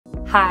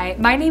Hi,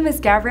 my name is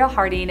Gabrielle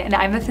Harding and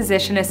I'm a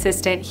physician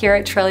assistant here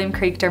at Trillium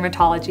Creek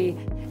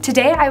Dermatology.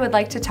 Today I would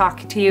like to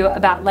talk to you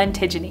about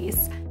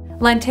lentigines.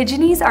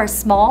 Lentigines are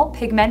small,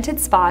 pigmented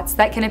spots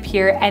that can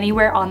appear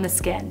anywhere on the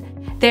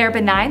skin. They are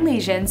benign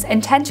lesions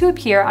and tend to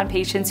appear on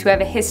patients who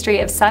have a history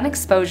of sun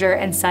exposure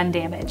and sun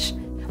damage.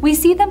 We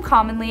see them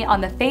commonly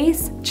on the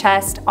face,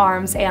 chest,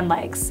 arms, and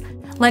legs.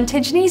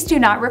 Lentigines do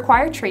not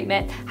require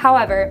treatment,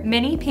 however,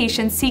 many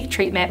patients seek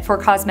treatment for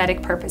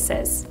cosmetic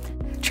purposes.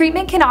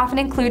 Treatment can often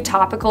include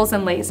topicals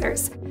and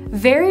lasers.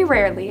 Very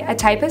rarely, a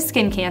type of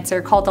skin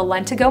cancer called a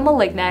lentigo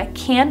maligna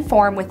can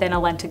form within a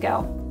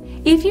lentigo.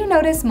 If you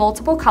notice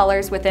multiple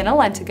colors within a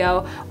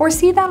lentigo or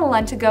see that a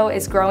lentigo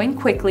is growing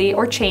quickly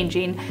or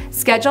changing,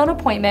 schedule an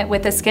appointment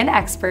with the skin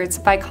experts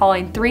by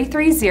calling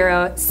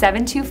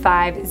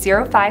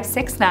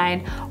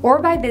 330-725-0569 or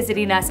by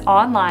visiting us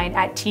online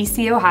at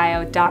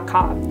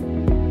tcohio.com.